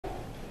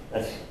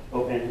Let's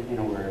open in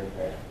a word of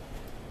prayer.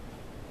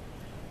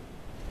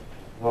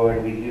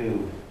 Lord, we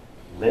do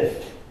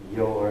lift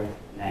your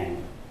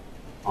name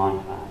on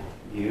high.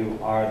 You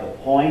are the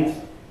point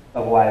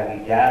of why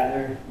we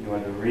gather. You are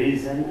the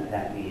reason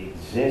that we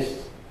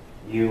exist.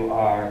 You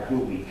are who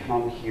we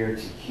come here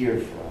to hear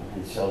from.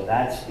 And so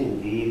that's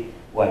indeed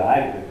what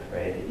I would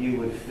pray, that you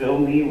would fill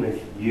me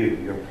with you,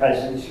 your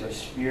presence, your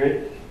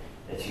spirit,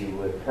 that you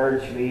would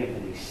purge me of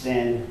any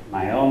sin,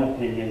 my own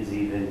opinions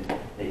even,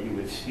 that you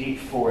would speak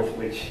forth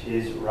which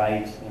is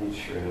right and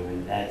true,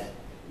 and that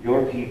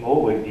your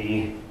people would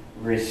be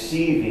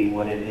receiving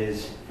what it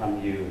is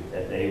from you,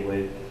 that they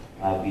would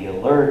be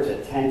alert,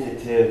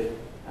 attentive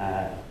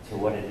to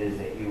what it is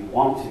that you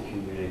want to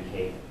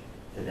communicate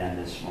to them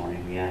this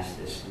morning. We ask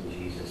this in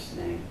Jesus'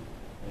 name.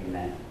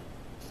 Amen.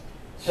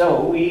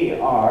 So we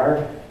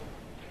are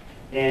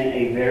in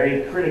a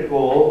very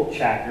critical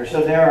chapter.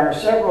 So there are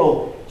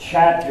several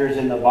chapters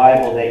in the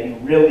Bible that you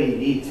really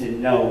need to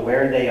know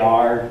where they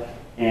are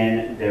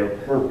and their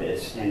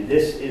purpose. And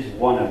this is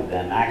one of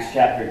them. Acts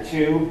chapter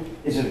 2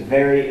 is a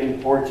very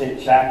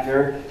important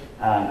chapter.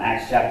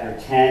 Acts chapter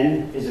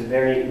 10 is a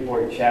very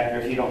important chapter.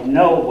 If you don't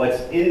know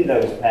what's in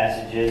those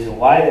passages and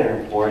why they're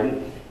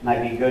important, it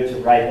might be good to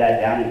write that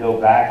down and go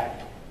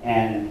back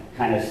and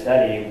kind of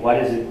study what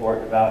is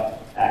important about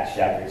Acts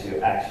chapter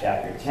 2, Acts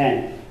chapter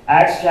 10.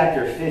 Acts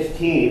chapter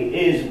 15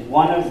 is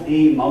one of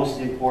the most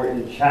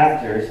important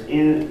chapters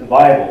in the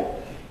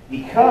Bible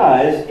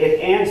because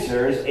it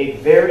answers a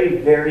very,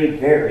 very,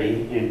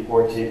 very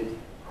important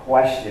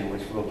question,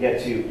 which we'll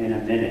get to in a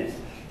minute.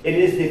 It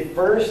is the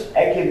first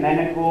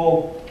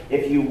ecumenical,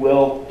 if you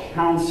will,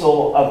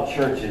 council of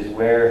churches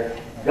where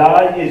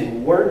God is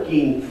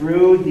working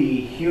through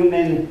the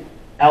human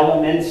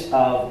elements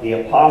of the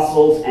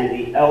apostles and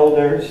the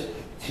elders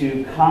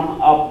to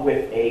come up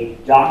with a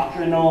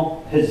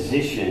doctrinal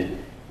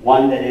position,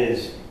 one that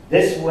is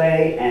this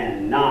way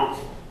and not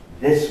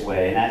this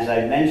way. And as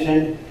I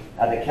mentioned,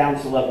 the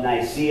Council of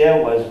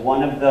Nicaea was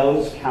one of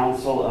those.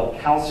 Council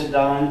of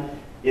Chalcedon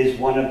is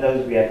one of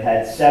those. We have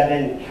had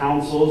 7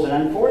 councils, and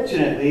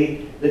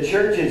unfortunately, the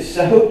church is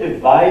so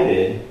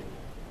divided,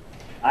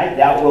 I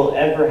doubt we'll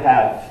ever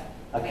have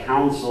a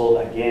council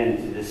again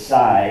to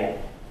decide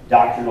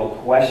doctrinal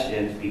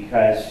questions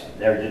because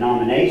their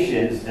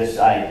denominations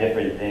decide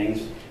different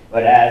things.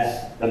 But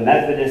as the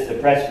Methodists, the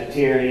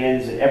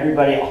Presbyterians, and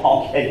everybody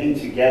all getting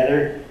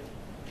together,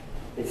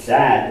 it's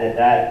sad that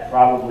that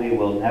probably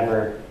will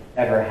never,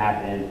 ever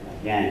happen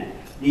again.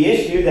 The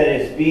issue that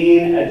is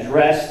being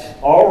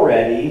addressed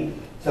already,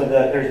 so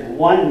there's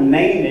one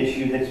main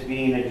issue that's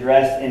being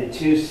addressed and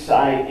 2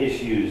 side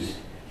issues.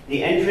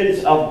 The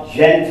entrance of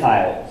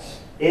Gentiles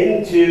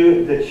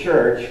into the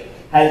church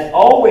has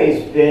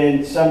always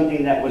been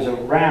something that was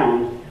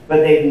around,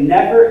 but they've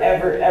never,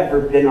 ever, ever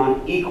been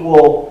on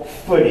equal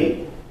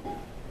footing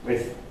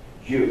with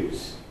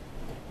Jews.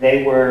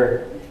 They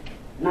were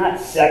not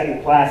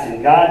second class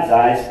in God's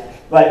eyes,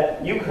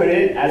 but you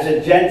couldn't, as a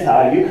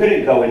Gentile, you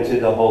couldn't go into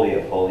the Holy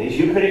of Holies.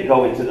 You couldn't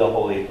go into the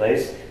holy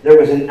place. There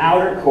was an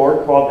outer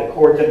court called the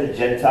court of the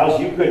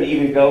Gentiles. You couldn't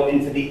even go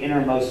into the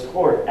innermost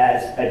court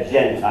as a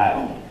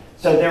Gentile.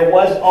 So there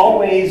was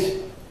always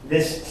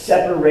this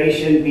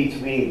separation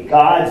between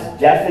God's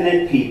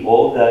definite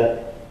people,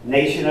 the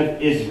nation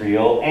of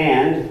Israel,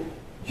 and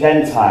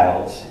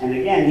Gentiles. And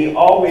again, he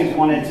always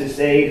wanted to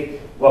save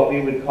what we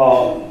would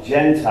call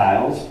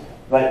Gentiles,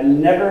 but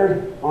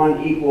never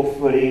on equal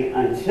footing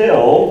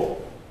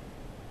until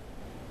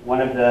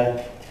one of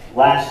the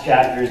last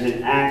chapters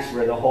in Acts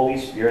where the Holy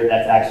Spirit,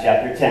 that's Acts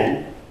chapter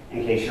 10,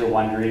 in case you're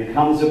wondering,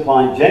 comes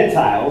upon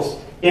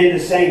Gentiles in the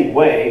same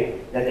way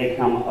that they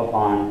come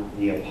upon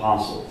the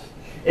apostles.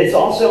 It's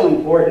also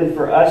important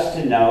for us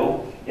to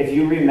know, if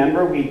you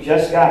remember, we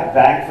just got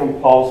back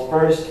from Paul's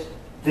first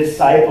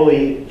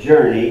discipling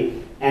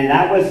journey, and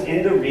that was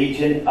in the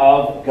region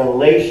of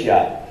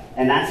Galatia.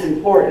 And that's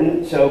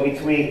important. So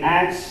between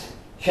Acts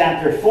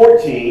chapter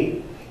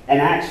 14 and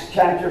Acts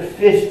chapter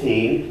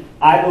 15,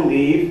 I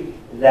believe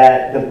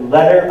that the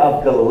letter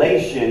of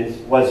Galatians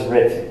was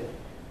written.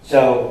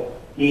 So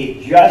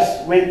he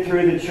just went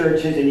through the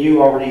churches, and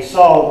you already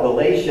saw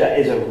Galatia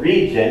is a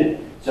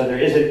region. So there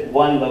isn't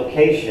one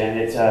location,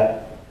 it's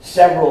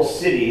several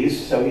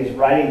cities, so he's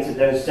writing to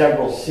those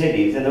several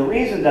cities. And the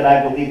reason that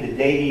I believe the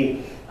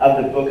dating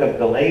of the book of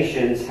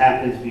Galatians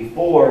happens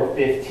before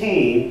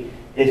 15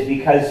 is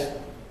because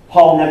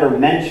Paul never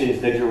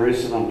mentions the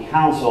Jerusalem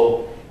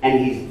Council,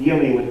 and he's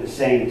dealing with the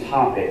same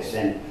topics.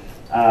 And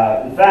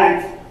in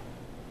fact,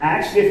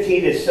 Acts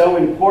 15 is so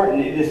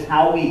important, it is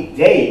how we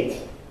date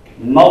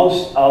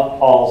most of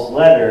Paul's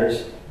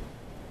letters,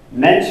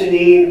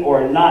 mentioning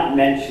or not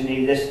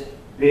mentioning this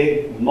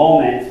big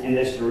moment in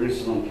this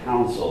Jerusalem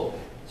Council.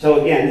 So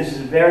again, this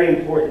is a very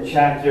important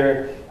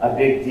chapter, a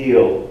big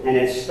deal. And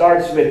it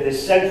starts with the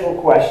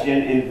central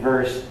question in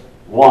verse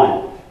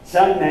 1.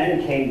 Some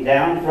men came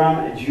down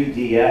from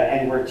Judea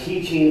and were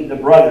teaching the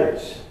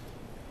brothers,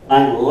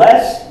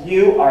 unless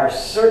you are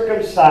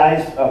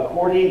circumcised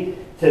according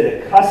to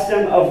the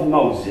custom of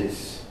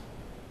Moses,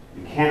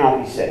 you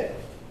cannot be saved.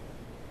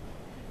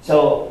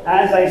 So,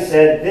 as I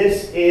said,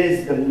 this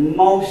is the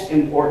most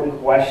important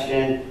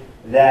question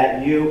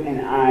that you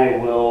and I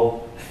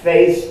will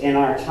face in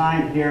our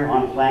time here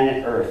on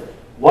planet Earth.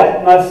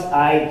 What must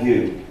I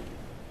do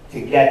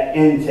to get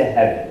into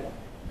heaven?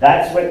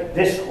 That's what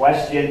this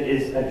question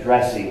is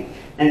addressing.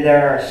 And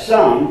there are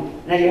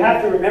some, now you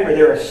have to remember,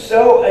 they are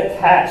so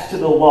attached to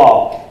the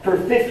law. For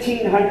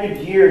 1,500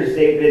 years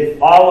they've been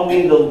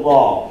following the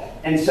law.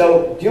 And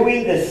so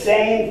doing the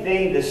same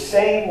thing the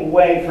same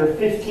way for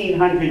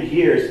 1,500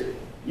 years,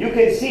 you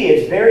can see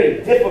it's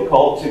very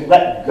difficult to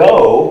let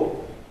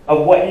go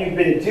of what you've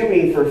been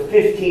doing for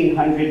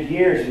 1,500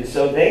 years. And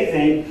so they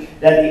think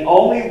that the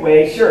only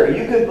way, sure,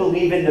 you can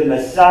believe in the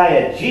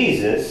Messiah,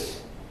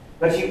 Jesus,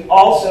 but you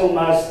also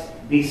must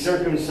be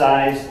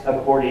circumcised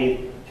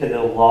according to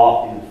the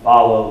law and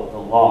follow the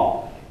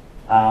law.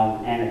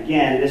 And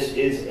again, this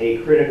is a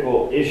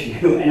critical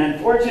issue. And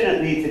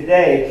unfortunately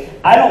today,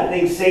 I don't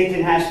think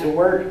Satan has to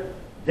work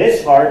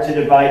this hard to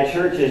divide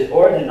churches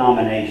or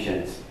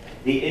denominations.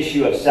 The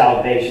issue of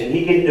salvation.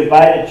 He can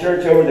divide a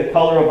church over the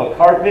color of a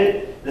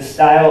carpet, the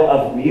style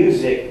of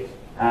music.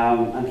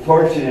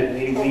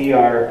 Unfortunately, we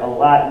are a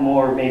lot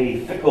more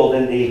maybe fickle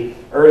than the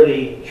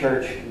early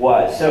church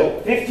was. So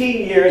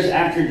 15 years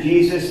after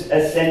Jesus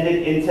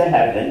ascended into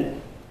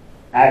heaven,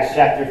 Acts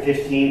chapter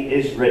 15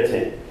 is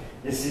written.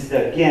 This is,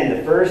 again,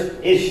 the first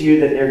issue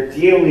that they're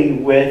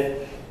dealing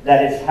with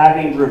that is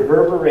having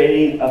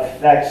reverberating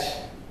effects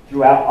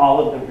throughout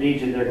all of the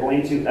region. They're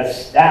going to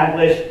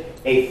establish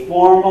a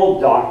formal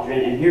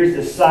doctrine. And here's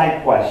the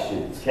side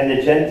questions. Can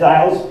the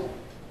Gentiles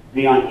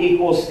be on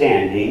equal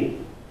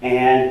standing?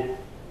 And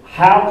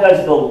how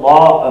does the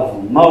law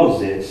of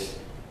Moses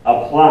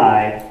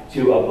apply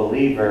to a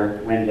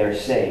believer when they're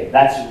saved?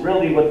 That's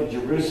really what the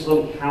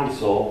Jerusalem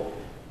Council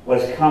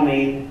was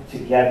coming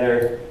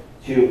together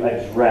to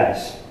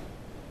address.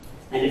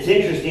 And it's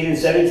interesting, in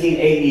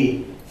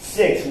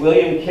 1786,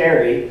 William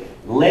Carey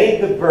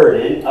laid the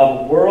burden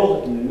of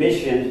world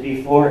missions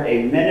before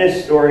a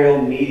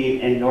ministerial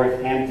meeting in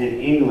Northampton,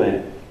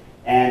 England.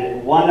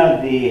 And one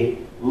of the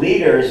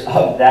leaders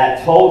of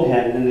that told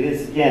him, and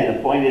this, again,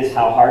 the point is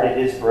how hard it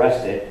is for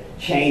us to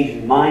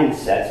change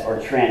mindsets or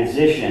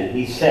transition.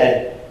 He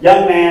said,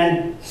 "Young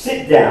man,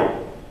 sit down.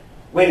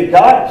 When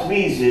God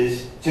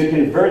pleases to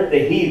convert the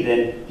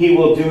heathen, he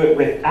will do it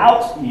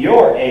without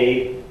your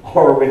aid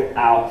or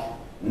without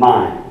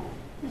mine."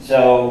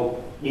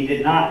 So he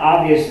did not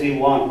obviously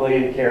want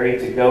William Carey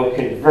to go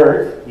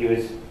convert. He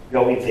was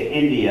going to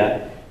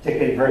India to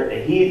convert the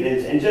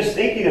heathens. And just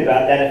thinking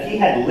about that, if he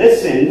had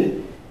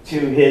listened to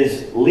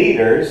his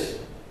leaders,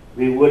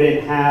 we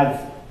wouldn't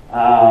have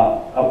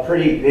a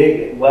pretty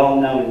big,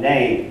 well-known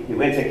name. He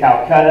went to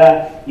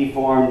Calcutta. He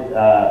formed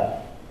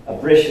a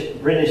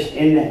British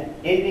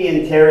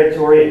Indian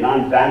Territory,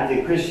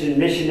 non-Baptist Christian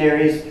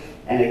missionaries.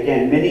 And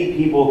again, many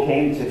people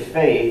came to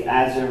faith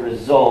as a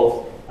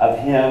result of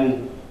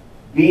him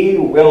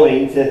being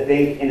willing to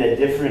think in a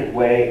different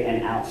way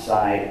and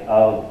outside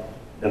of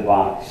the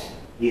box.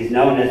 He's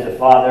known as the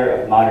father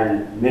of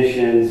modern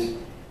missions,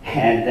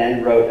 and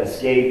then wrote a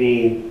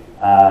scathing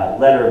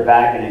letter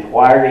back, an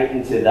inquiry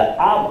into the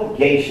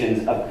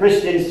obligations of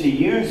Christians to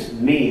use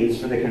means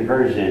for the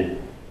conversion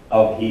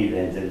of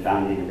heathens, and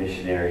founding a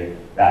missionary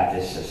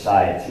Baptist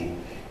society.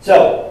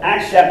 So,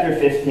 Acts chapter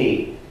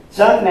 15.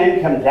 Some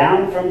men come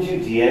down from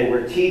Judea and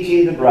were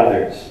teaching the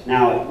brothers.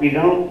 Now, we're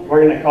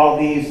going to call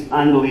these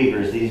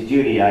unbelievers, these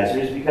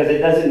Judaizers, because it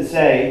doesn't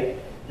say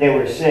they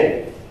were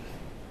saved.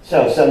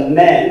 So, some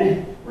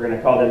men, we're going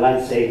to call them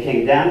unsaved,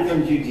 came down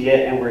from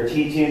Judea and were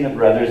teaching the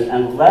brothers,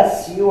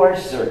 unless you are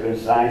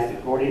circumcised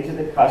according to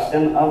the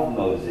custom of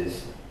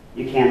Moses,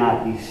 you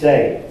cannot be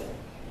saved.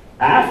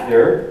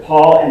 After,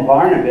 Paul and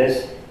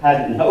Barnabas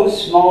had no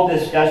small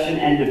discussion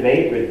and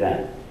debate with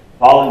them.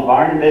 Paul and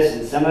Barnabas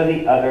and some of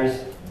the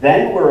others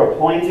then were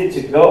appointed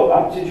to go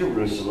up to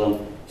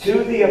Jerusalem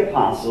to the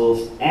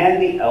apostles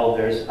and the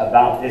elders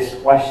about this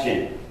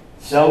question.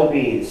 So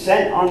being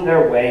sent on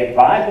their way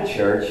by the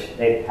church,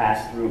 they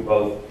passed through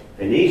both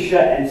Phoenicia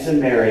and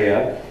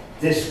Samaria,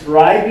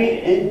 describing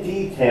in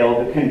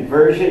detail the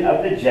conversion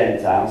of the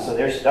Gentiles. So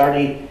they're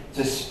starting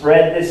to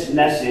spread this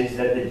message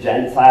that the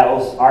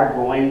Gentiles are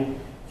going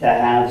to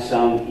have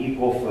some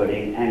equal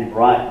footing, and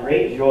brought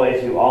great joy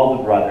to all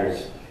the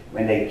brothers.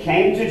 When they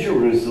came to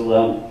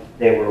Jerusalem,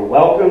 they were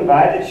welcomed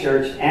by the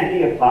church and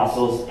the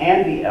apostles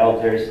and the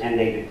elders, and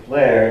they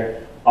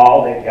declared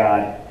all that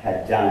God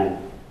had done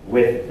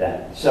with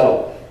them.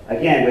 So,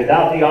 again,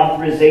 without the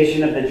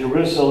authorization of the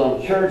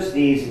Jerusalem church,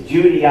 these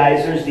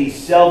Judaizers, these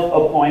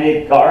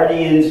self-appointed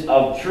guardians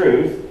of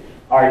truth,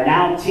 are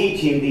now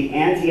teaching the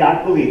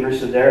Antioch believers.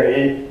 So they're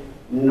in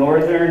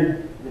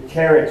northern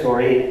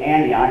territory in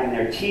Antioch, and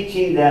they're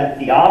teaching them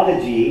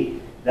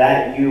theology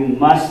that you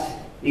must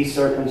be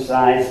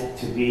circumcised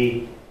to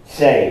be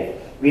saved.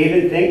 We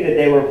even think that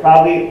they were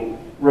probably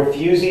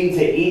refusing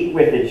to eat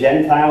with the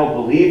Gentile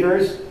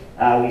believers.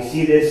 We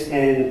see this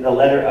in the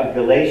letter of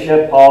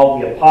Galatia.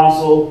 Paul, the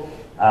apostle,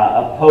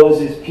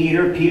 opposes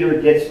Peter.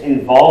 Peter gets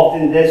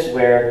involved in this,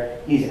 where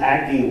he's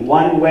acting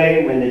one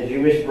way when the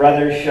Jewish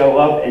brothers show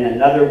up and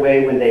another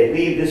way when they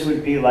leave. This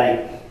would be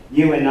like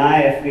you and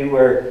I if we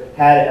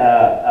had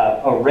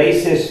a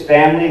racist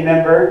family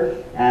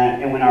member,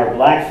 and when our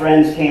black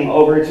friends came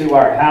over to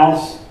our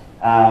house,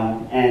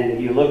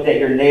 and you looked at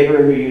your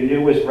neighbor who you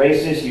knew was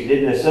racist, you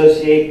didn't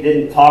associate,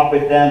 didn't talk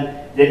with them,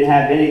 didn't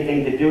have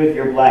anything to do with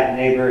your black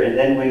neighbor, and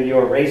then when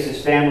your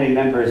racist family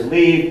members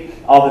leave,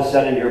 all of a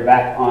sudden you're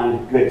back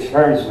on good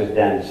terms with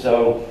them.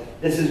 So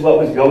this is what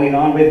was going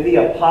on with the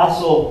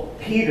Apostle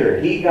Peter.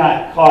 He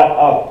got caught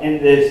up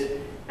in this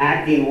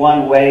acting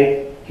one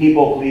way,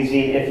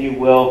 people-pleasing, if you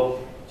will,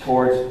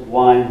 towards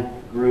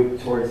one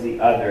group, towards the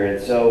other.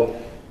 And so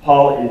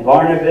Paul and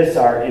Barnabas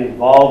are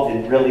involved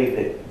in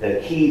really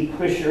the key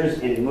pushers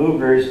and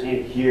movers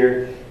in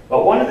here.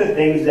 But one of the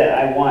things that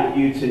I want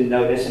you to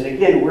notice, and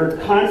again, we're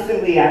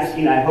constantly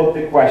asking, I hope,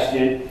 the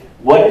question,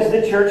 what is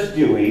the church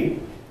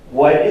doing?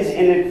 What is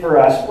in it for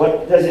us?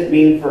 What does it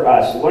mean for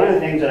us? One of the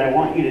things that I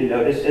want you to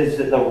notice is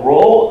that the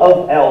role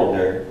of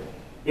elder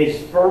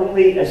is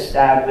firmly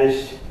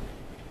established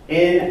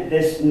in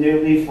this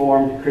newly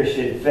formed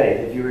Christian faith.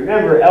 If you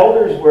remember,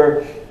 elders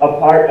were a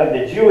part of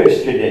the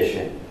Jewish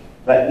tradition.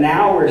 But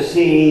now we're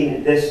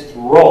seeing this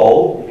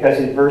role, because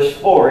in verse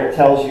 4 it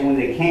tells you when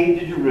they came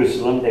to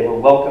Jerusalem, they were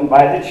welcomed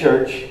by the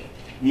church,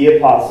 the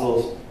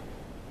apostles,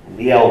 and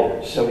the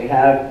elders. So we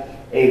have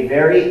a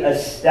very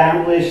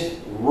established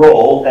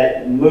role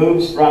that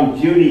moves from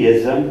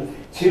Judaism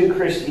to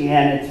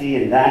Christianity,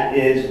 and that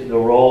is the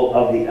role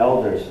of the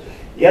elders.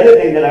 The other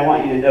thing that I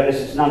want you to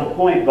notice, it's not a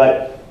point,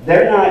 but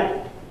they're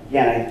not,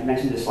 again, I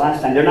mentioned this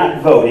last time, they're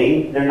not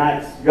voting, they're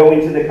not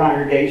going to the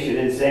congregation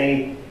and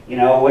saying, you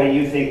know, what do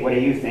you think? What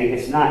do you think?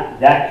 It's not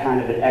that kind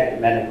of an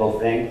ecumenical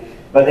thing.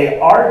 But they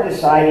are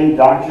deciding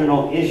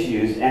doctrinal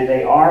issues, and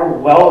they are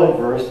well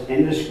versed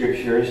in the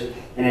scriptures,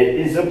 and it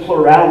is a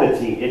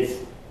plurality.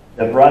 It's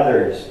the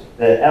brothers,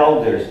 the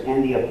elders,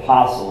 and the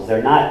apostles.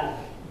 They're not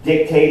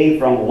dictating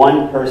from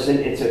one person.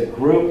 It's a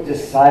group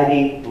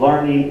deciding,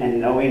 learning, and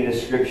knowing the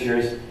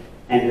scriptures,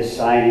 and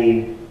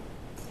deciding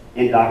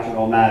in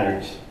doctrinal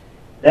matters.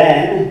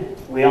 Then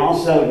we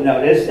also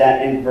notice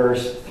that in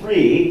verse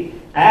 3,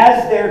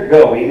 as they're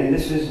going, and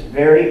this is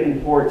very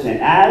important,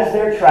 as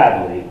they're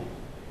traveling,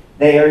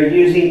 they are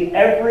using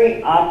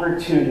every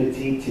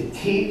opportunity to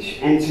teach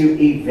and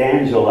to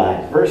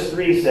evangelize. Verse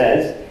 3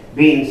 says,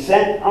 being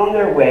sent on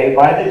their way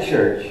by the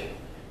church,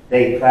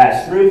 they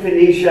passed through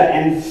Phoenicia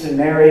and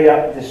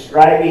Samaria,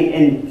 describing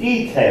in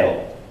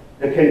detail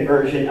the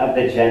conversion of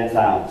the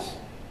Gentiles.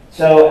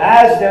 So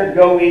as they're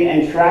going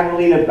and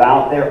traveling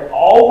about, they're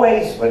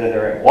always, whether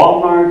they're at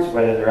Walmart's,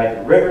 whether they're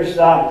at the river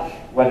stop,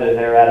 whether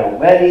they're at a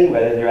wedding,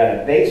 whether they're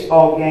at a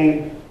baseball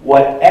game,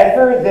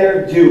 whatever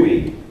they're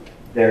doing,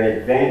 they're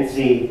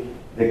advancing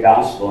the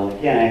gospel. And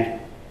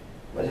again,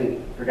 I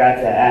forgot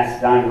to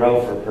ask Don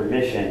Rowe for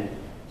permission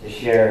to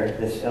share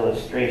this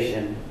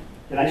illustration.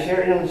 Can I share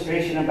an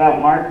illustration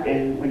about Mark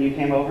and when you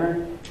came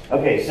over?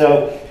 Okay,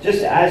 so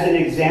just as an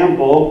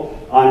example,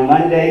 on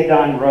Monday,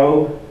 Don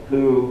Rowe,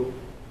 who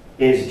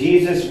is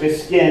Jesus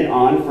with skin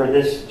on for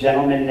this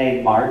gentleman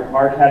named Mark.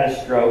 Mark had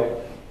a stroke.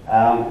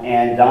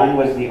 And Don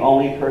was the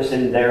only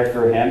person there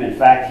for him. In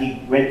fact,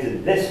 he went to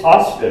this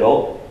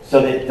hospital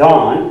so that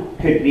Don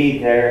could be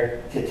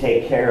there to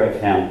take care of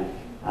him.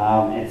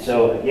 And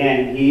so,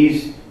 again,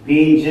 he's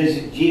being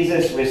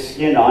Jesus with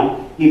skin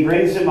on. He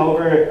brings him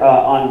over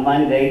on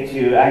Monday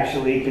to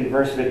actually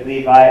converse with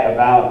Levi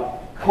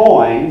about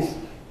coins.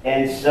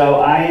 And so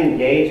I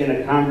engage in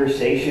a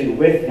conversation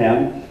with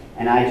him,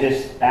 and I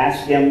just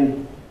ask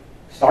him,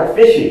 start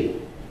fishing.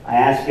 I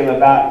asked him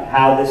about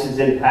how this has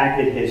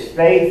impacted his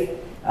faith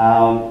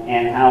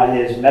and how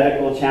his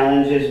medical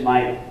challenges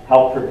might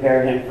help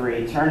prepare him for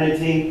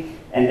eternity.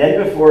 And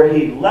then before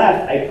he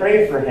left, I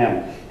prayed for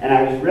him. And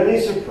I was really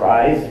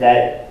surprised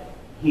that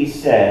he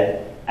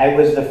said, I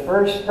was the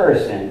first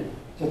person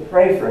to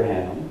pray for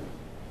him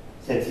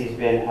since he's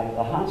been out of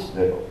the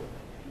hospital.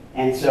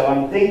 And so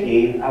I'm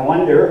thinking, I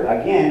wonder,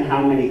 again,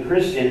 how many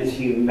Christians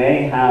he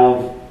may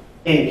have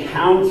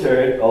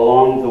encountered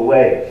along the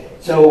way.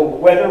 So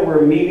whether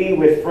we're meeting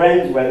with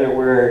friends,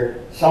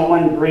 whether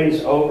someone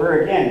brings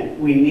over, again,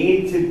 we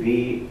need to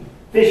be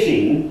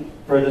fishing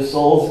for the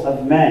souls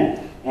of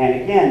men.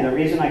 And again, the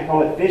reason I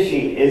call it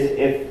fishing is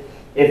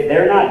if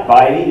they're not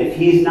biting, if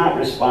he's not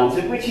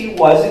responsive, which he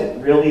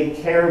wasn't really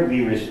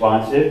terribly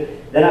responsive,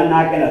 then I'm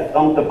not going to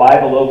thump the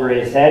Bible over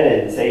his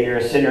head and say, you're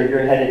a sinner,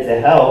 you're headed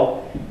to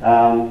hell.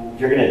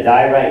 You're going to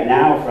die right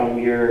now from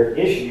your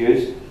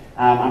issues.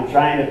 I'm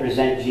trying to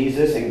present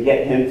Jesus and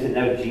get him to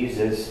know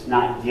Jesus,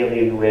 not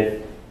dealing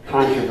with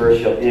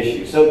controversial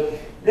issues. So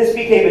this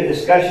became a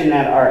discussion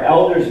at our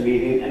elders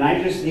meeting, and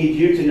I just need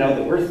you to know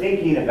that we're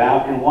thinking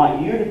about and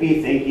want you to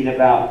be thinking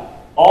about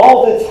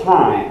all the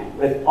time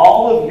with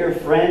all of your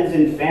friends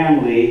and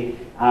family,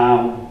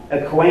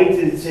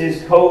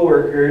 acquaintances,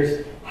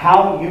 co-workers,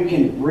 how you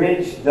can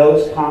bridge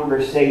those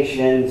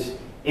conversations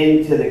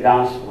into the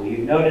gospel. You've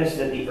noticed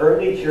that the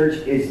early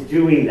church is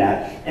doing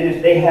that. And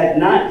if they had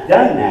not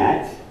done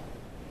that,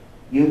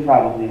 You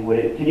probably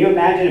wouldn't. Can you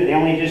imagine if they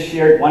only just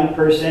shared one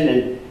person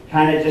and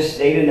kind of just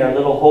stayed in their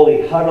little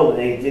holy huddle and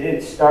they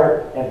didn't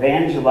start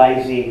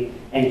evangelizing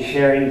and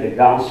sharing the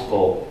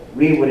gospel?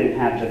 We wouldn't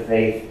have the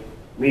faith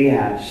we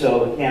have.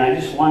 So again, I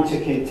just want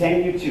to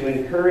continue to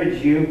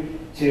encourage you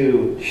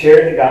to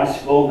share the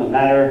gospel no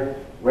matter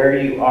where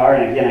you are.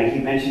 And again, I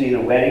keep mentioning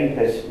a wedding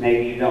because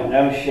maybe you don't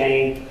know,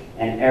 Shane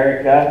and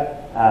Erica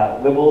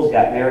Wibbles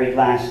got married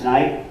last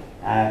night.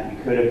 You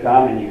could have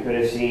come and you could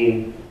have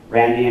seen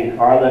Randy and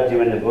Carla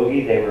doing the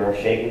boogie. They were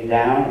shaken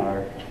down,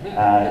 or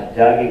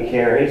Doug and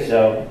Carrie.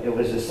 So it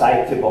was a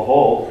sight to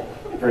behold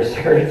for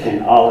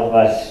certain, all of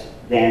us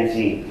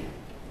dancing.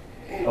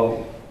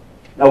 Oh,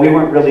 no, we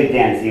weren't really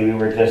dancing. We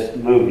were just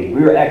moving.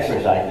 We were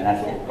exercising.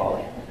 That's what we call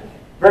it.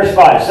 Verse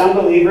 5, some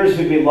believers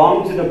who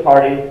belonged to the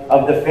party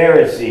of the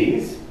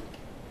Pharisees.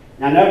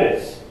 Now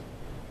notice,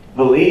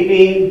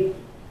 believing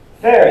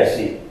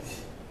Pharisees.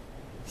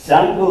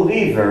 Some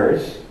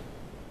believers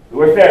who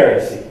were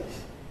Pharisees,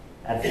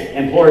 that's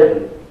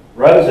important,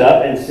 rose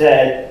up and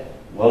said,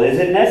 well, is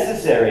it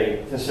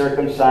necessary to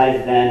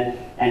circumcise them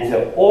and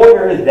to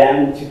order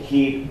them to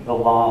keep the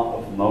law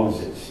of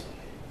Moses?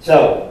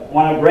 So, I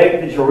want to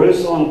break the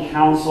Jerusalem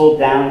Council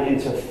down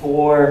into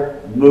 4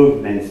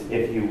 movements,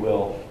 if you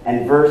will.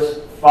 And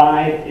verse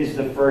 5 is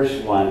the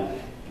first one.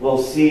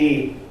 We'll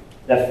see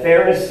the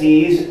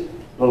Pharisees,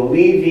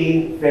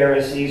 believing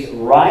Pharisees,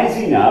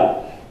 rising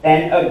up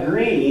and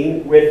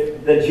agreeing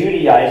with the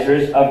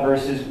Judaizers of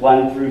verses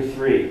 1 through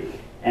 3.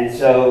 And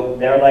so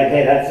they're like,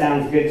 hey, that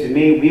sounds good to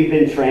me. We've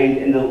been trained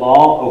in the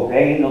law,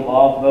 obeying the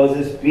law of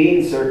Moses,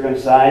 being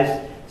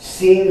circumcised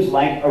seems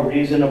like a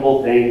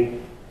reasonable thing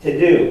to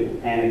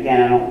do. And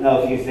again, I don't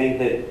know if you think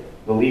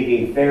that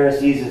believing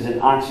Pharisees is an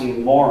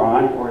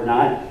oxymoron or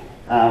not,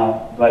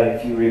 but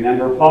if you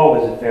remember, Paul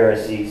was a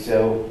Pharisee,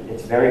 so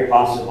it's very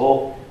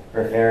possible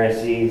for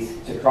Pharisees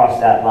to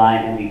cross that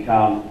line and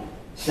become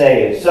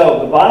saved. So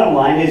the bottom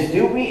line is,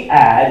 do we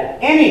add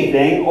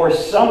anything or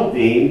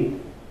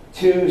something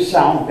to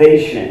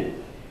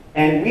salvation?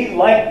 And we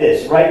like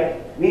this, right?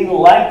 We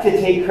like to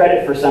take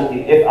credit for something.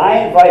 If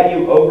I invite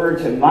you over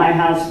to my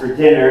house for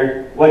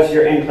dinner, what's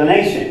your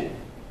inclination?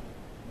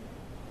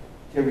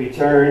 To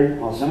return?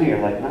 Well, some of you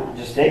are like, no,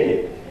 just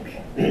take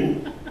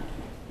it.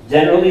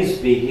 Generally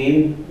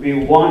speaking, we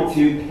want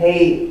to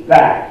pay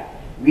back.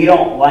 We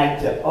don't like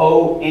to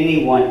owe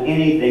anyone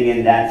anything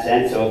in that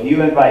sense. So if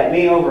you invite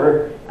me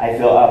over, I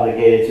feel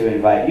obligated to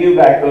invite you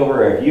back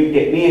over. Or if you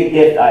get me a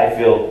gift, I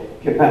feel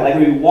compelled. Like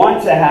we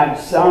want to have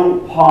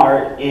some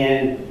part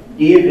in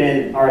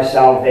even our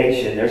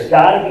salvation. There's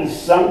got to be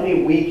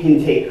something we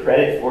can take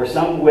credit for,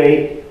 some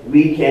way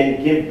we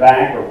can give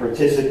back or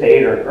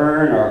participate or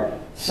earn or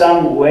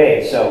some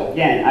way. So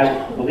again,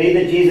 I believe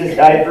that Jesus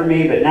died for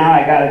me, but now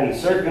I got to be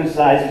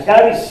circumcised. There's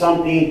got to be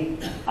something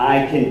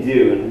I can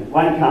do. And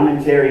one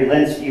commentary,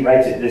 Lenski,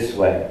 writes it this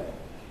way: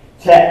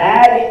 to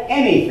add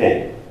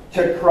anything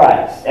to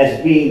Christ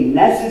as being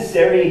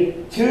necessary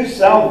to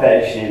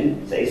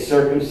salvation, say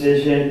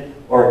circumcision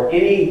or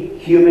any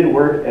human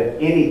work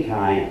of any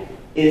kind,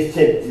 is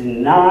to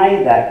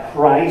deny that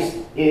Christ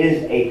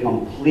is a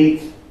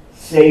complete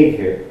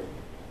Savior.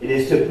 It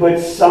is to put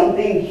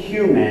something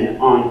human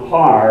on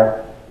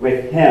par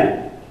with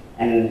Him.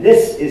 And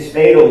this is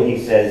fatal, he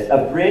says.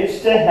 A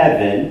bridge to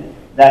heaven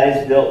that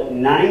is built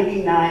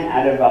 99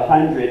 out of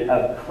 100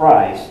 of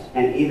Christ,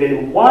 and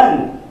even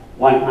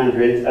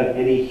 1/100th of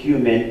any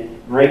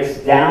human, breaks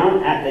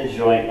down at the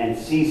joint and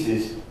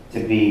ceases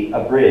to be a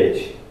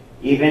bridge.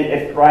 Even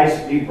if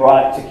Christ be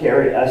brought to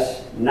carry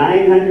us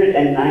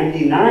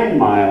 999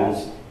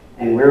 miles,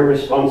 and we're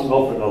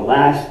responsible for the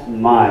last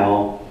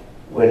mile,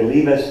 would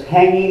leave us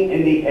hanging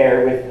in the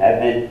air with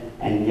heaven,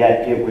 and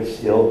yet it would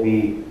still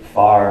be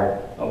far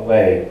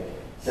away.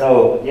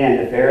 So again,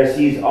 the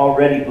Pharisees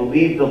already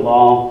believed the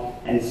law,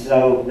 and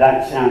so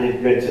that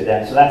sounded good to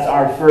them. So that's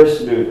our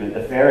first movement.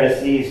 The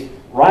Pharisees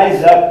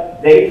rise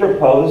up, they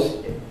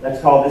propose,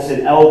 let's call this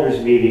an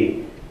elders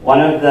meeting. One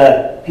of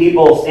the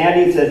people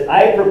standing says,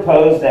 I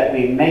propose that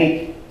we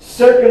make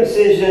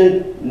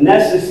circumcision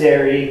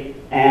necessary,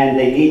 and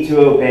they need to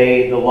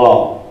obey the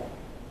law.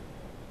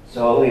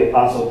 So the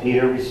Apostle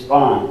Peter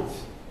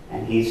responds,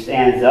 and he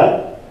stands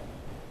up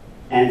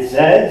and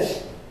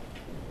says,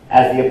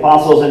 as the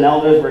apostles and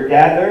elders were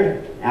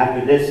gathered,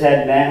 after this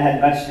man had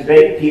much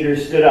debate, Peter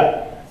stood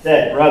up,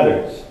 said,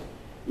 brothers,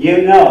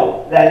 you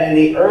know that in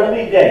the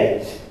early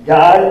days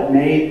God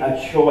made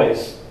a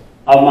choice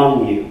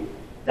among you,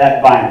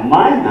 that by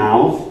my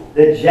mouth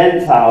the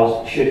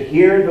Gentiles should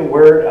hear the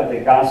word of the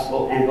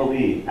gospel and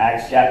believe.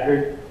 Acts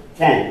chapter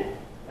 10.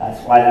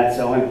 That's why that's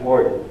so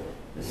important.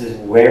 This is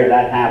where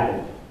that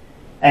happened.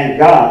 And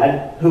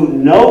God, who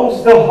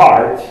knows the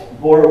heart,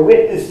 bore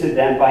witness to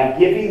them by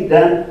giving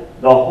them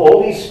the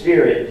Holy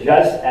Spirit,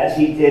 just as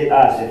He did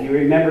us. If you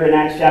remember in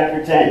Acts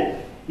chapter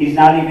 10, He's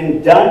not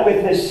even done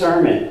with His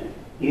sermon.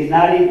 He's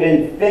not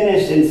even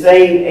finished in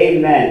saying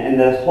amen. And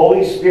the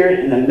Holy Spirit,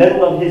 in the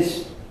middle of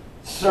His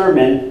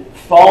sermon,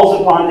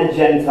 falls upon the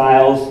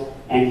Gentiles,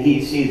 and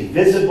He sees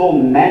visible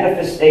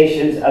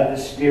manifestations of the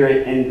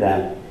Spirit in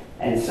them.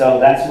 And so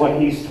that's what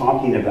he's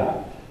talking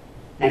about.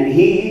 And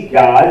he,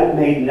 God,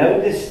 made no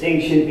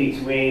distinction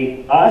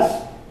between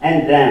us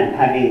and them,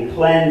 having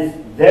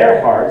cleansed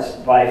their hearts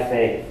by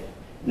faith.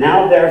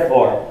 Now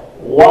therefore,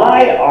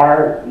 why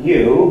are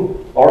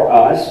you, or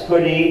us,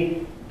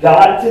 putting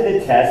God to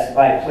the test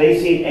by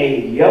placing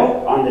a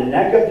yoke on the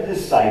neck of the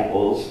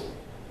disciples?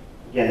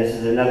 Again, this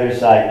is another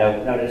side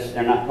note. Notice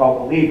they're not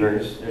called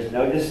believers. There's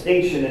no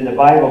distinction in the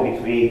Bible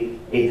between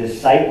a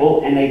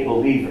disciple and a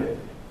believer.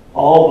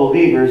 All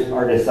believers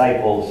are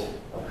disciples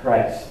of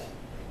Christ.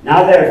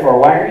 Now therefore,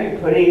 why are you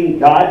putting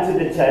God to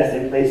the test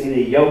and placing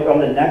a yoke on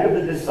the neck of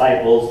the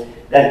disciples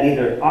that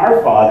neither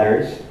our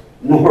fathers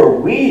nor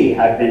we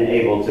have been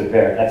able to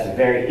bear? That's a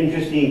very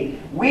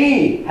interesting.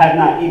 We have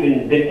not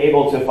even been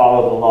able to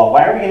follow the law.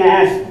 Why are we going to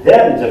ask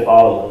them to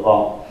follow the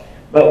law?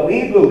 But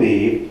we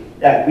believe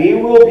that we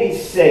will be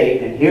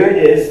saved, and here it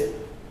is,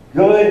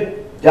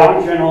 good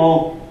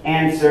doctrinal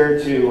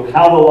answer to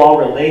how the law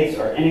relates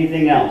or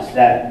anything else,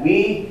 that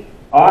we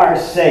are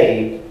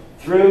saved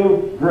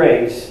through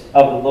grace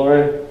of the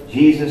Lord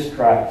Jesus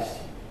Christ,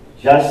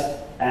 just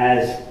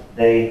as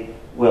they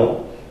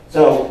will.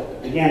 So,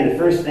 again, the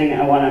first thing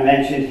I want to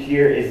mention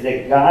here is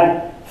that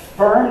God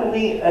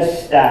firmly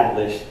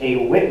established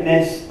a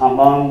witness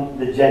among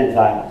the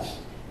Gentiles.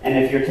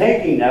 And if you're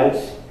taking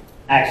notes,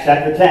 Acts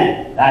chapter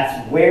 10,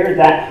 that's where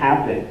that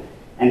happened.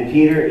 And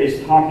Peter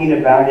is talking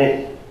about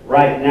it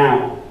right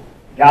now.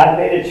 God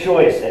made a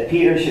choice that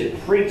Peter should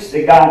preach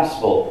the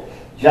gospel,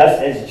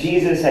 just as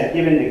Jesus had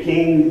given the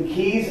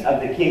keys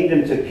of the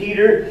kingdom to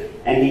Peter,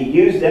 and he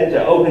used them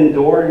to open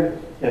door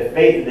to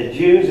faith of the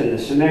Jews and the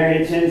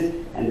Samaritans,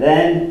 and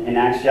then in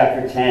Acts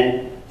chapter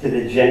 10 to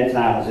the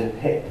Gentiles.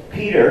 And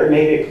Peter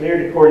made it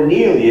clear to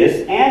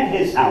Cornelius and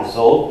his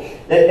household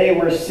that they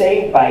were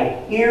saved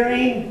by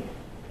hearing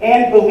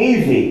and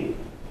believing,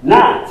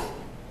 not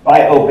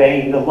by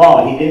obeying the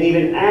law. He didn't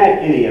even add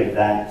any of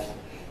that.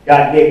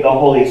 God gave the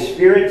Holy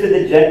Spirit to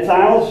the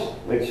Gentiles,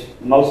 which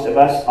most of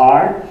us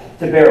are,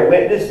 to bear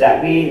witness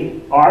that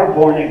we are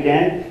born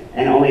again,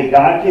 and only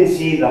God can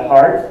see the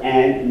heart,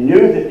 and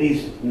knew that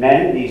these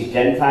men, these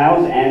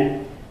Gentiles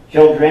and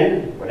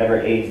children, whatever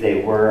age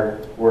they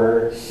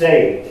were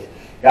saved.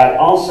 God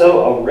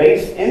also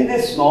erased in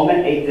this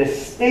moment a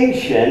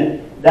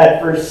distinction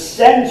that for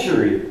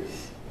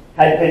centuries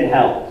had been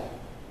held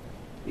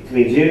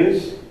between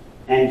Jews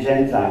and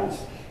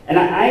Gentiles. And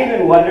I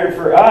even wonder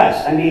for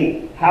us,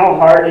 how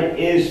hard it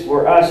is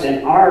for us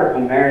in our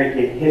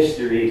American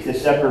history to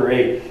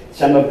separate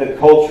some of the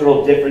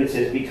cultural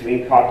differences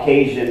between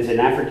Caucasians and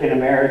African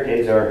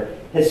Americans or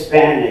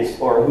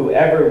Hispanics or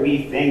whoever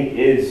we think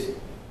is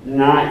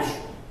not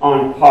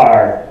on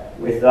par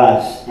with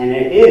us. And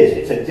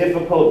it's a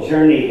difficult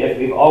journey if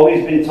we've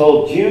always been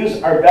told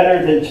Jews are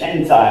better than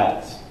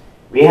Gentiles.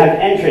 We have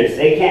entrance.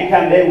 They can't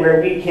come in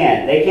where we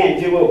can. They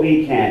can't do what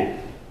we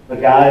can.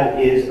 But God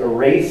is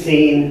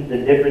erasing the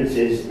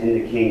differences in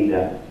the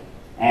kingdom.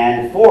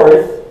 And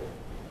fourth,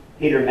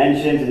 Peter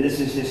mentions, and this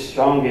is his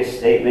strongest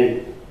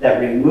statement, that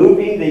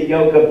removing the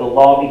yoke of the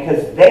law,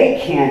 because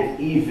they can't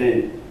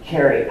even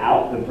carry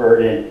out the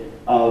burden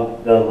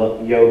of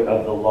the yoke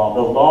of the law.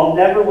 The law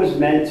never was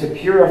meant to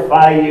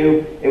purify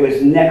you. It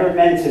was never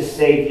meant to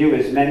save you.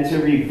 It was meant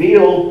to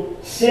reveal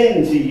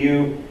sin to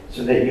you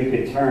so that you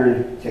could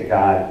turn to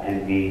God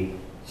and be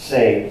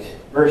saved.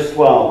 Verse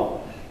 12.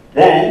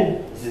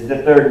 Then, this is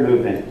the third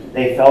movement,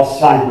 they fell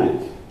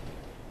silent.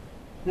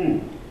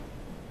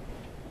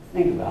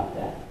 Think about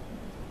that.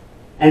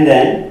 And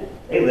then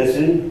they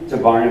listened to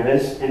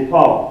Barnabas and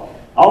Paul.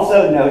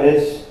 Also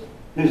notice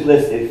who's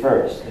listed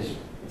first, because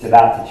it's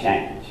about to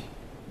change.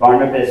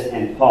 Barnabas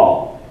and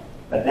Paul.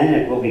 But then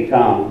it will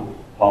become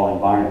Paul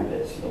and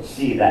Barnabas. You'll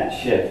see that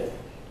shift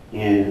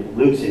in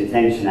Luke's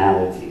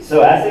intentionality.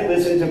 So as they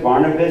listened to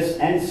Barnabas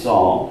and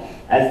Saul,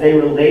 as they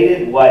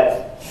related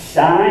what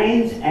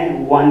signs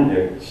and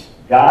wonders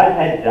God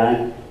had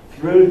done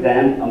through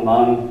them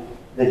among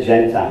the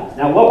Gentiles.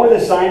 Now, what were the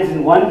signs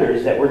and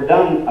wonders that were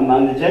done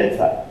among the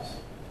Gentiles?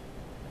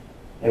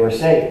 They were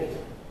saved.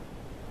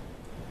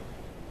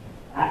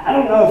 I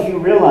don't know if you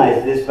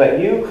realize this, but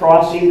you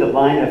crossing the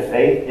line of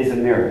faith is a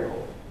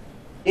miracle.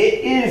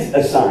 It is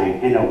a sign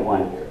and a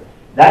wonder.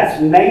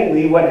 That's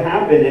mainly what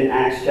happened in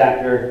Acts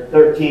chapter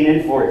 13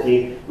 and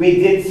 14. We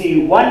did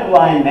see one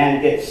blind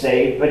man get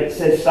saved, but it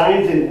says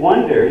signs and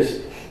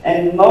wonders,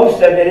 and most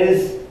of it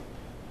is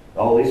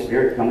the Holy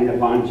Spirit coming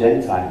upon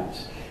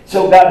Gentiles.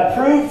 So God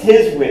proved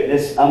his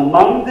witness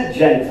among the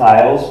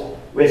Gentiles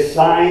with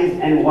signs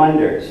and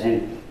wonders.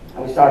 And I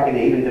was talking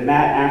even to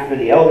Matt after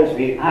the elders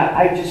meeting.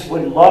 I just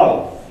would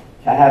love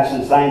to have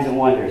some signs and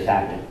wonders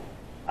happen.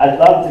 I'd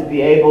love to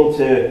be able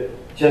to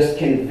just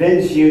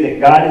convince you that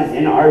God is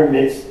in our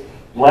midst,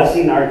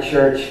 blessing our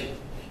church.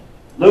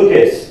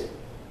 Lucas,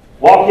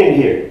 walk in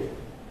here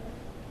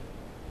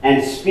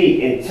and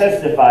speak and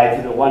testify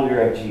to the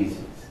wonder of Jesus.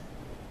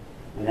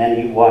 And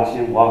then you watch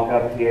him walk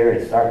up here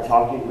and start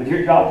talking. Would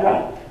your jaw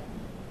drop?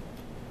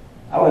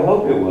 I would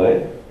hope it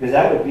would, because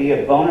that would be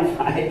a bona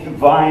fide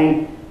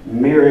divine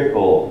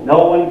miracle.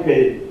 No one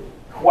could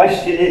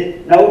question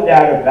it, no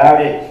doubt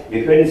about it.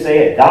 You couldn't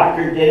say a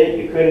doctor did it.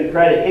 You couldn't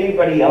credit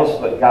anybody else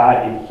but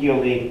God in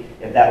healing.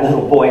 If that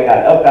little boy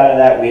got up out of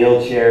that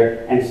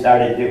wheelchair and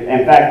started doing,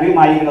 in fact, we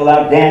might even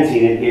allow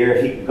dancing in here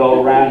if he could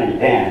go around and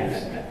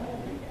dance.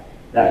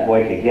 That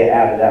boy could get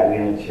out of that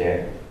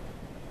wheelchair.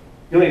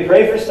 Do we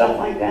pray for stuff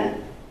like that?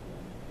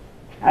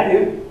 I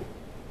do.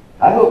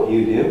 I hope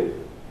you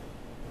do.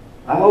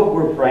 I hope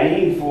we're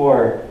praying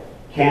for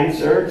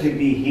cancer to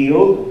be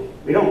healed.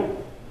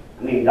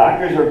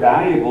 Doctors are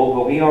valuable,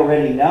 but we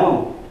already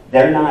know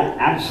they're not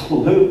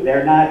absolute.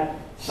 They're not,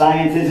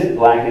 science isn't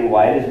black and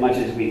white as much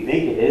as we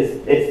think it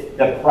is. It's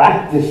the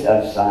practice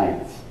of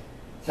science.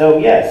 So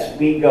yes,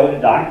 we go to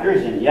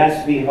doctors, and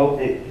yes, we hope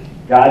that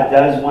God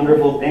does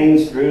wonderful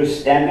things through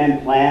stem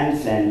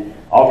implants and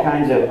all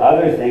kinds of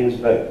other things,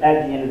 but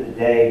at the end of the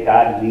day,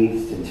 God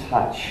needs to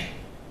touch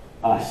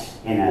us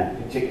in a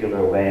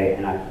particular way,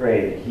 and I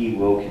pray that He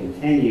will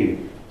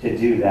continue to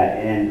do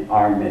that in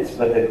our midst.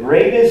 But the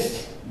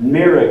greatest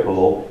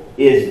miracle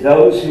is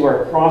those who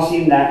are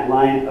crossing that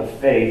line of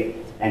faith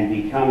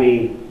and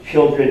becoming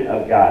children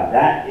of God.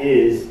 That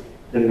is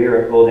the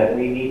miracle that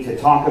we need to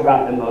talk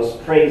about the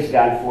most, praise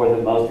God for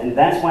the most, and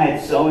that's why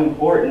it's so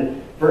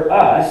important for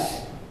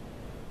us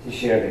to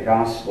share the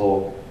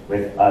gospel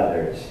with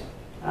others.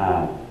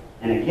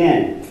 And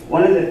again,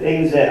 one of the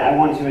things that I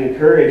want to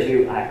encourage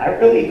you, I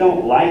really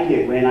don't like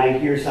it when I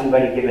hear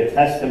somebody give a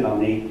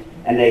testimony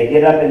and they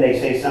get up and they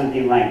say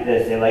something like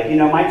this. They're like,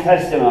 my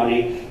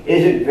testimony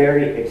isn't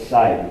very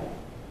exciting.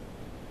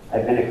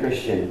 I've been a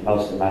Christian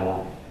most of my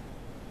life.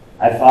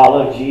 I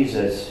followed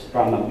Jesus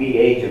from a wee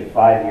age of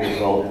 5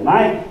 years old. And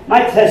my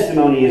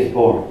testimony is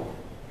boring.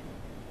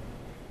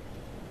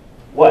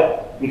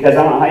 What? Because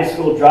I'm a high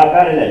school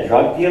dropout and a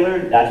drug dealer?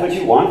 That's what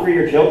you want for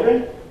your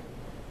children?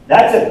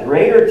 That's a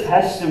greater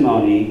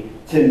testimony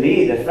to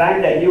me, the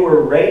fact that you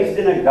were raised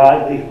in a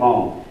godly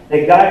home,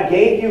 that God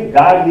gave you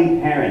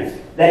godly parents,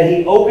 that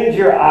He opened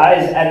your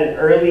eyes at an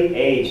early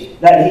age,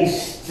 that He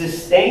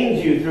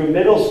sustained you through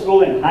middle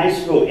school and high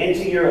school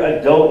into your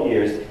adult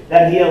years,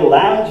 that He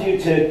allowed you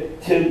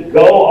to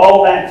go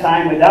all that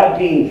time without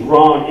being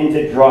drawn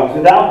into drugs,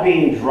 without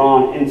being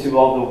drawn into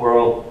all the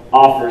world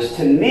offers.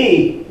 To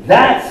me,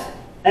 that's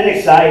an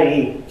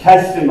exciting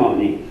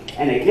testimony.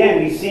 And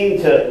again, we seem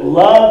to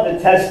love the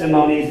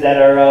testimonies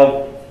that are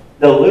of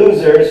the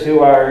losers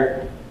who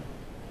are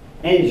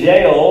in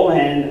jail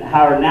and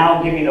are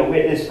now giving a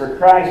witness for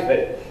Christ.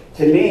 But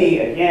to me,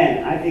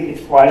 again, I think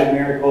it's quite a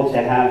miracle to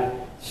have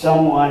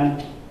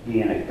someone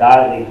be in a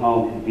godly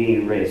home and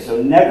being raised.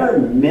 So never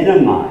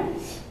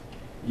minimize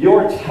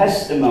your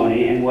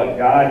testimony and what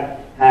God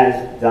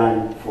has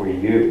done for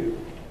you.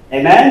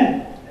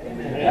 Amen?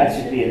 Amen. That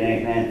should be an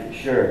amen for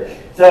sure.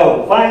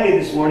 So finally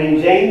this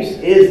morning, James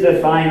is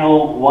the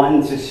final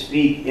one to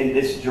speak in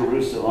this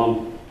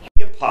Jerusalem.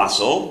 The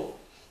apostle,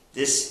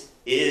 this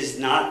is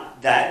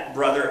not that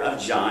brother of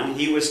John.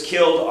 He was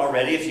killed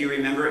already, if you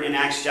remember, in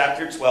Acts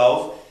chapter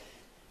 12.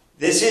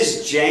 This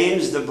is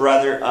James, the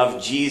brother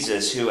of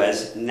Jesus, who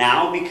has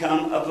now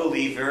become a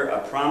believer,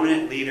 a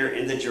prominent leader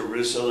in the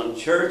Jerusalem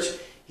church.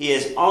 He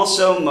is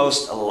also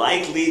most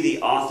likely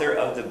the author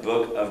of the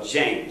book of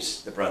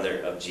James, the brother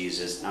of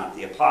Jesus, not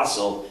the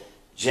apostle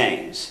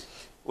James,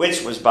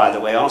 which was, by the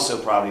way,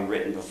 also probably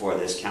written before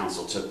this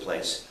council took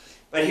place.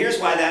 But here's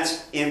why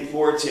that's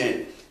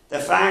important. The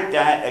fact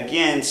that,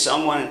 again,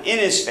 someone in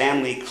his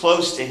family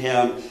close to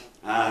him,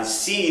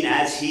 seen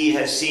as he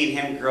has seen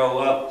him grow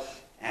up,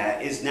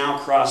 is now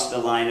crossed the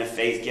line of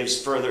faith,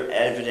 gives further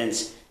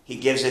evidence. He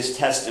gives his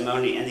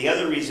testimony. And the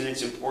other reason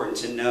it's important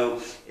to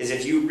know is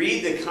if you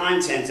read the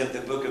content of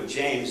the book of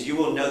James, you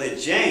will know that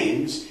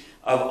James,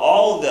 of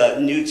all the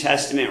New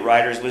Testament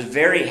writers, was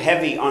very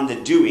heavy on the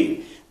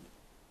doing.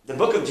 The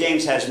book of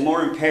James has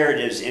more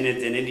imperatives in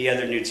it than any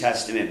other New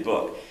Testament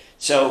book.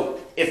 So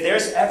if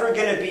there's ever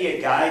going to be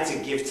a guy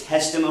to give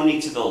testimony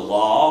to the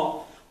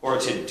law or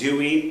to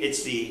doing,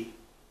 it's the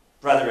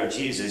brother of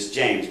Jesus,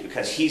 James,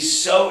 because he's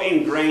so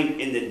ingrained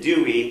in the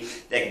doing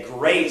that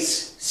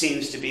grace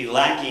seems to be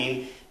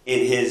lacking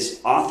in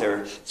his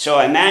author. So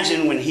I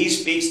imagine when he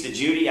speaks, the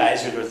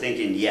Judaizers are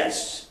thinking,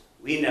 yes,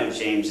 we know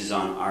James is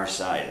on our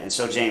side. And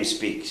so James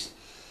speaks.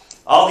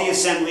 All the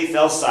assembly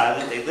fell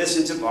silent. They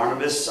listened to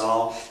Barnabas,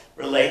 Saul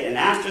relate, and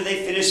after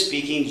they finished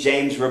speaking,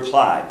 James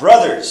replied,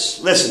 "Brothers,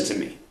 listen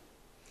to me.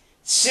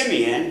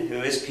 Simeon,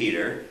 who is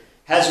Peter,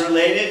 has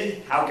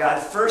related how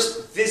God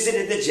first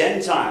visited the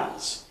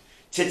Gentiles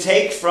to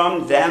take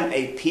from them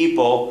a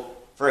people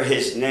for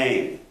his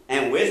name.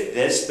 And with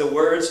this, the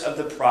words of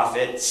the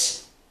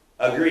prophets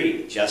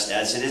agree, just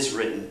as it is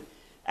written,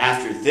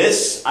 after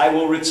this I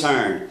will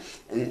return,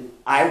 and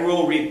I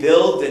will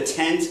rebuild the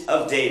tent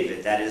of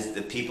David," that is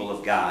the people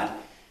of God,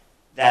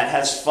 "that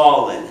has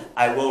fallen.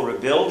 I will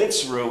rebuild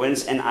its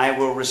ruins, and I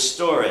will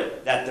restore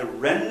it, that the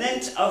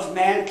remnant of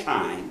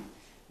mankind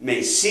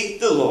may seek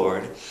the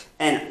Lord,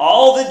 and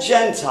all the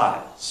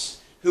Gentiles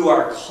who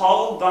are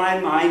called by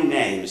my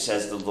name,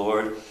 says the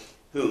Lord,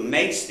 who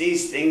makes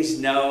these things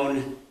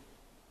known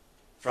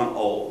from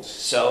old."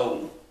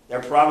 So They're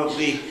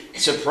probably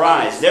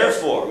surprised.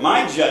 Therefore,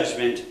 my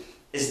judgment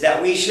is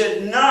that we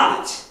should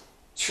not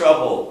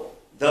trouble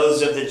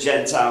those of the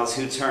Gentiles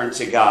who turn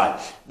to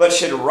God, but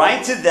should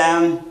write to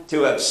them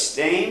to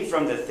abstain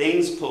from the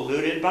things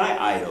polluted by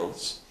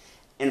idols,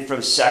 and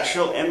from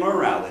sexual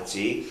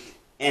immorality,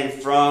 and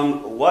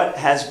from what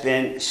has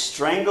been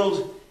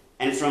strangled,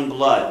 and from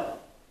blood.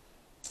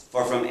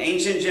 For from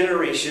ancient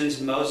generations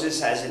Moses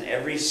has in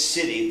every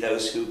city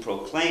those who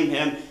proclaim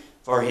him,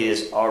 for he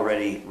is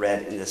already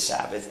read in the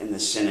Sabbath in the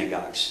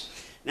synagogues.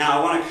 Now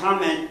I want to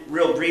comment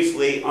real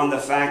briefly on the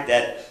fact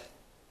that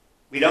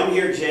we don't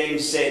hear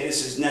James say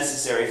this is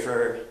necessary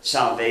for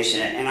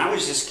salvation. And I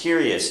was just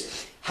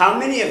curious, how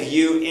many of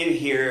you in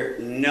here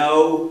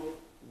know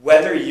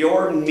whether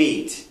your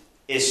meat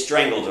is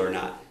strangled or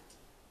not?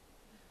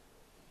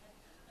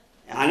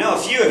 I know a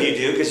few of you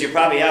do because you're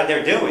probably out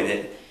there doing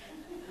it.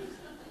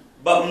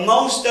 But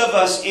most of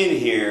us in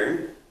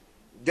here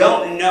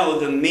don't know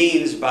the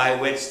means by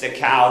which the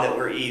cow that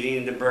we're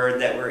eating, the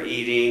bird that we're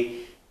eating,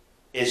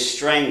 is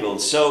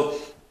strangled. So,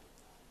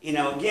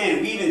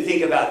 again, we even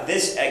think about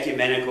this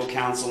ecumenical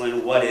council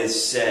and what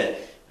is said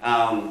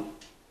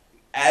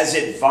as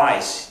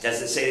advice.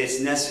 Doesn't say it's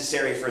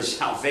necessary for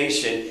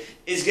salvation.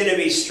 Is going to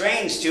be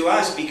strange to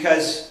us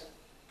because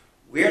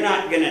we're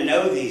not going to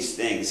know these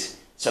things.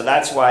 So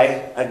that's why,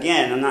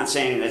 again, I'm not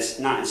saying it's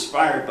not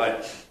inspired,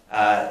 but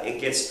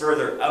it gets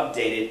further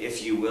updated,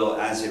 if you will,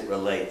 as it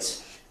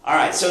relates. All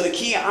right, so the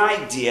key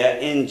idea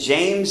in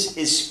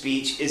James's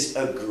speech is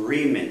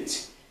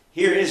agreement.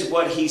 Here is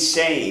what he's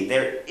saying.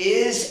 There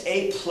is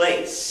a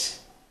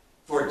place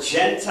for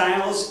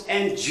Gentiles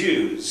and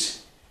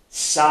Jews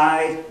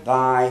side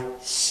by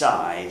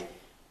side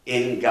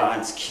in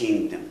God's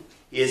kingdom.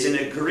 He is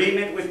in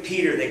agreement with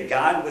Peter that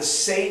God was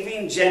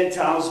saving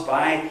Gentiles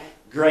by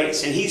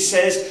grace. And he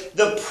says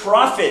the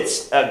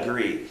prophets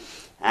agree.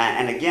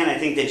 And again, I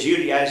think the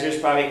Judaizers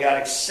probably got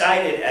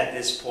excited at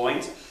this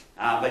point.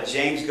 But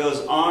James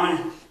goes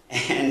on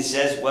and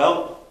says,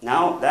 well,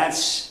 no,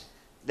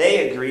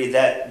 they agree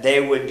that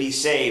they would be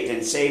saved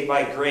and saved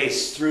by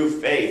grace through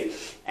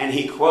faith. And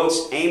he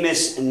quotes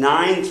Amos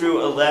 9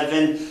 through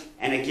 11.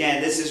 And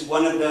again, this is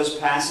one of those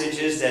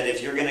passages that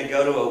if you're going to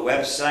go to a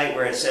website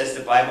where it says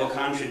the Bible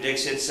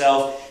contradicts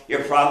itself,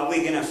 you're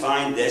probably going to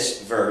find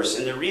this verse.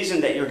 And the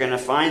reason that you're going to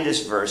find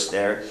this verse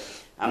there,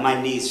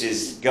 my niece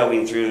is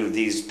going through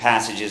these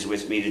passages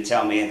with me to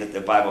tell me that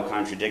the Bible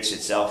contradicts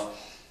itself.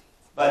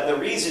 But the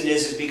reason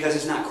is because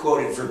it's not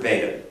quoted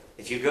verbatim.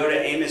 If you go to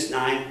Amos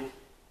 9,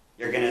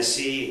 you're going to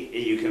see,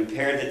 you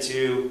compare the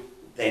two,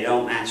 they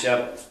don't match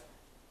up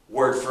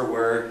word for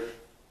word,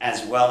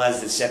 as well as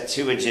the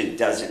Septuagint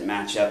doesn't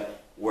match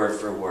up word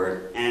for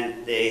word.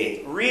 And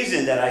the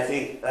reason that I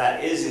think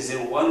that is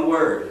in one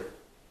word: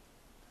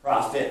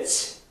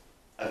 prophets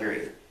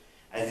agree.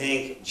 I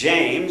think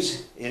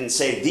James, he didn't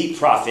say the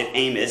prophet,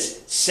 Amos,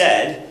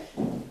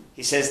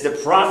 he says the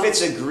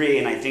prophets agree,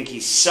 and I think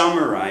he's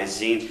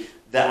summarizing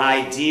the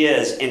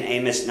ideas in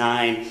Amos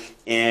 9,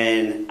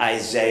 in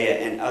Isaiah,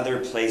 and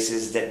other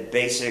places that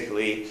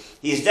basically,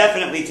 he's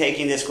definitely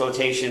taking this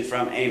quotation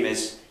from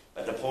Amos,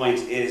 but the point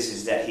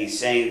is that he's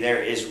saying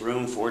there is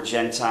room for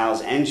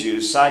Gentiles and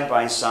Jews side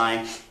by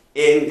side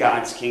in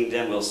God's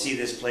kingdom. We'll see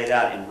this played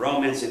out in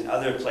Romans and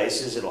other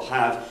places. It'll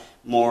have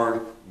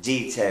more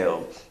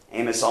detail.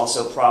 Amos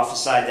also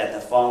prophesied that the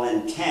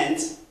fallen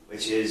tent,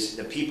 which is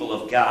the people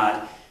of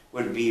God,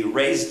 would be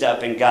raised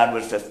up and God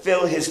would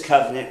fulfill his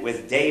covenant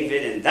with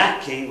David, and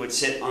that king would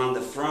sit on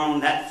the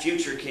throne. That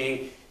future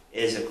king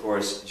is, of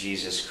course,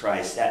 Jesus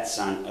Christ, that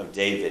son of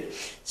David.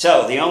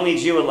 So the only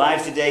Jew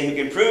alive today who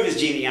can prove his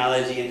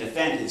genealogy and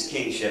defend his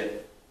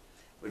kingship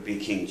would be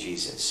King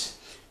Jesus.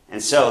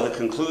 And so the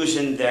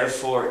conclusion,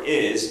 therefore,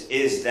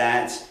 is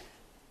that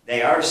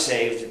they are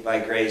saved by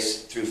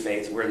grace through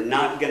faith. We're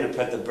not going to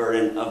put the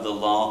burden of the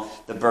law,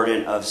 the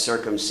burden of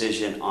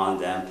circumcision on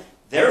them.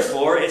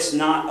 Therefore, it's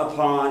not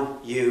upon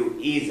you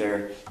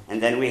either.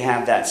 And then we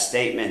have that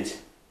statement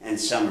and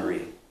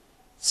summary.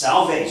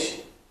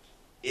 Salvation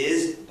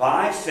is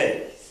by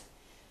faith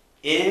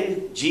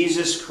in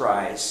Jesus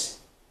Christ,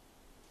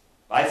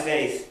 by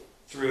faith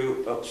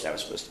through, that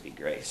was supposed to be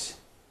grace.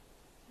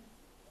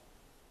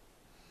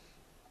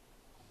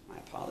 My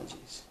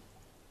apologies.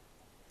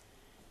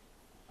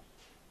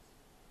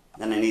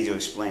 Then I need to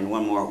explain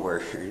one more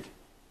word.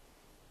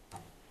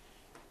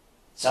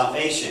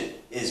 Salvation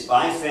is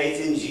by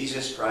faith in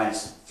Jesus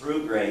Christ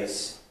through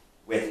grace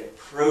with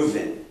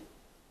proven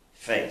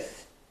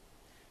faith.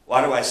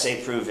 Why do I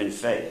say proven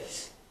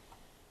faith?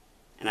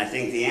 And I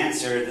think the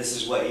answer, this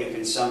is what you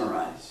can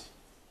summarize.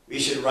 We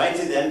should write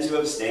to them to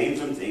abstain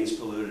from things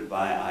polluted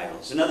by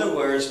idols. In other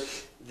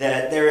words,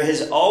 that there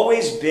has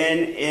always been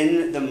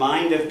in the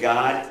mind of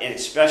God, and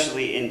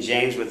especially in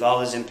James with all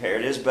his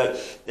imperatives,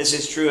 but this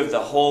is true of the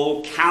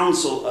whole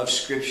counsel of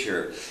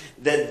Scripture,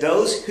 that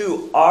those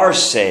who are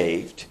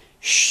saved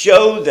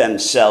show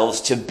themselves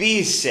to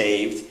be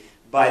saved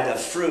by the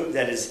fruit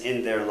that is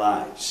in their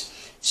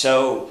lives.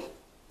 So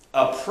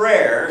a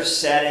prayer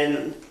said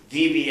in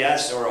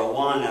VBS or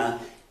Awana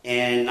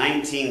in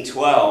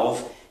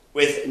 1912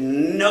 with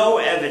no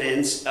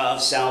evidence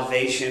of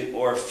salvation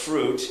or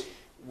fruit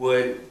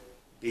would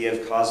be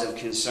of cause of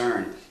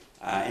concern,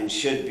 and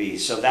should be.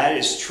 So that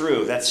is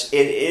true. It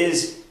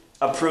is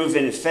a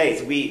proven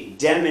faith. We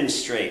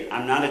demonstrate.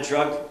 I'm not a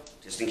drug,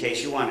 just in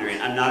case you're wondering,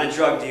 I'm not a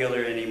drug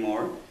dealer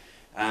anymore.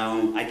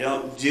 I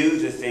don't do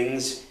the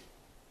things,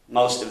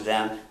 most of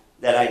them,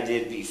 that I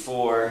did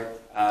before.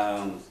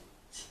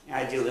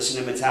 I do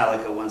listen to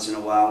Metallica once in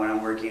a while when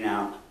I'm working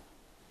out.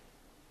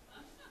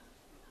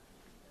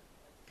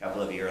 A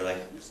couple of you are like,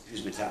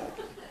 who's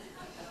Metallica?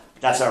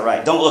 That's all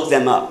right. Don't look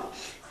them up.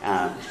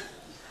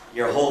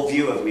 Your whole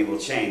view of me will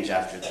change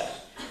after that.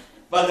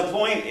 But the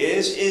point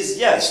is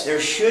yes, there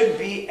should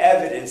be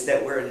evidence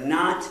that we're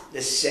not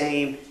the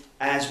same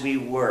as we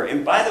were.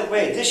 And by the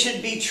way, this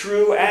should be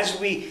true as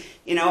we,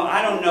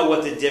 I don't know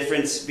what the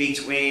difference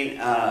between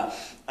a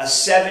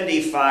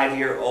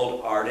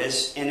 75-year-old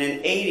artist and an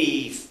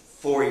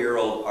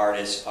 84-year-old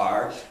artist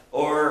are,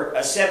 or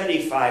a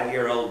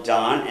 75-year-old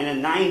Don and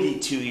a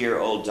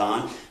 92-year-old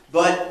Don.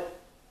 But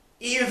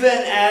even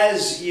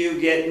as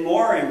you get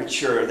more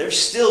immature, there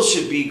still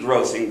should be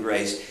growth in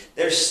grace.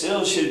 There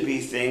still should be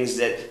things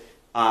that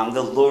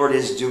the Lord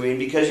is doing,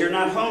 because you're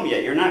not home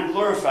yet. You're not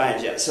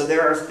glorified yet. So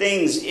there are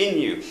things in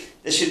you.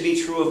 This should be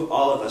true of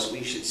all of us.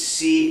 We should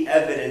see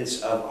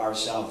evidence of our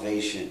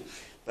salvation.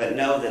 But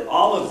know that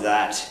all of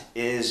that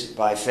is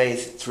by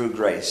faith through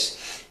grace.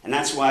 And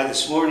that's why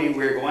this morning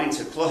we're going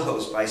to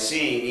close by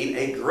seeing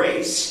a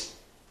grace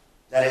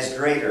that is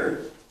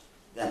greater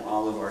than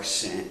all of our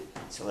sin.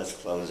 So let's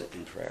close it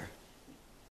in prayer.